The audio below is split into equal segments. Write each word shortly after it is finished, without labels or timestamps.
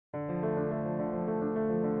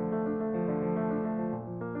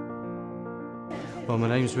Well, my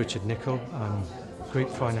name's Richard Nicol. I'm Group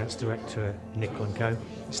Finance Director at Nicol & Co.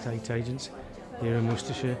 Estate Agents here in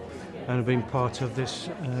Worcestershire, and I've been part of this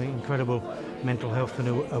incredible mental health and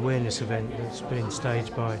awareness event that's been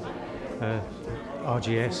staged by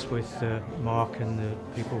RGS with Mark and the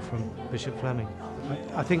people from Bishop Fleming.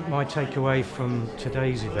 I think my takeaway from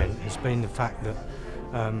today's event has been the fact that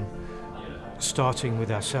starting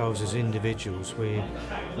with ourselves as individuals,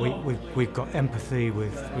 we've got empathy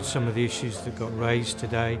with some of the issues that got raised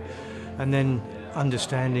today, and then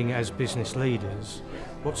understanding as business leaders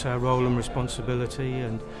what's our role and responsibility,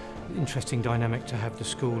 and interesting dynamic to have the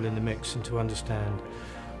school in the mix and to understand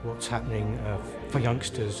what's happening for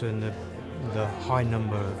youngsters and the high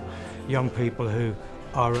number of young people who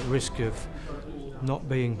are at risk of not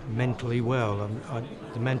being mentally well.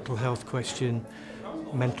 The mental health question,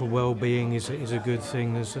 mental well-being is a good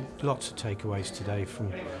thing. There's lots of takeaways today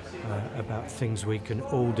from about things we can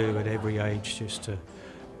all do at every age just to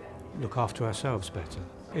look after ourselves better.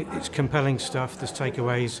 It's compelling stuff. There's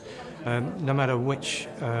takeaways, no matter which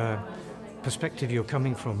perspective you're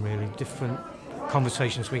coming from, really. Different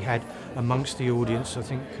conversations we had amongst the audience. I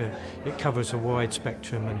think it covers a wide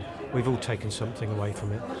spectrum, and we've all taken something away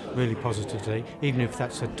from it really positively, even if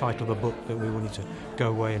that's the title of a book that we wanted to go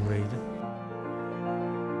away and read.